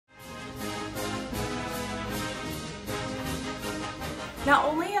Not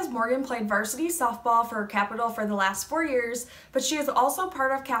only has Morgan played varsity softball for Capital for the last 4 years, but she is also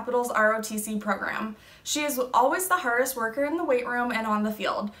part of Capital's ROTC program. She is always the hardest worker in the weight room and on the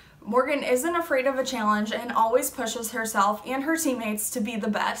field. Morgan isn't afraid of a challenge and always pushes herself and her teammates to be the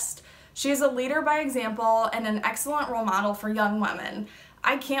best. She is a leader by example and an excellent role model for young women.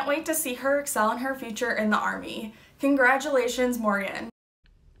 I can't wait to see her excel in her future in the Army. Congratulations, Morgan.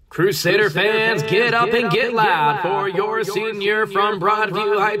 Crusader fans, get up and get loud for your senior from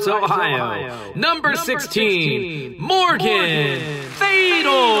Broadview Heights, Ohio. Number 16, Morgan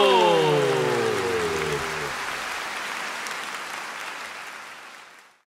Fadel.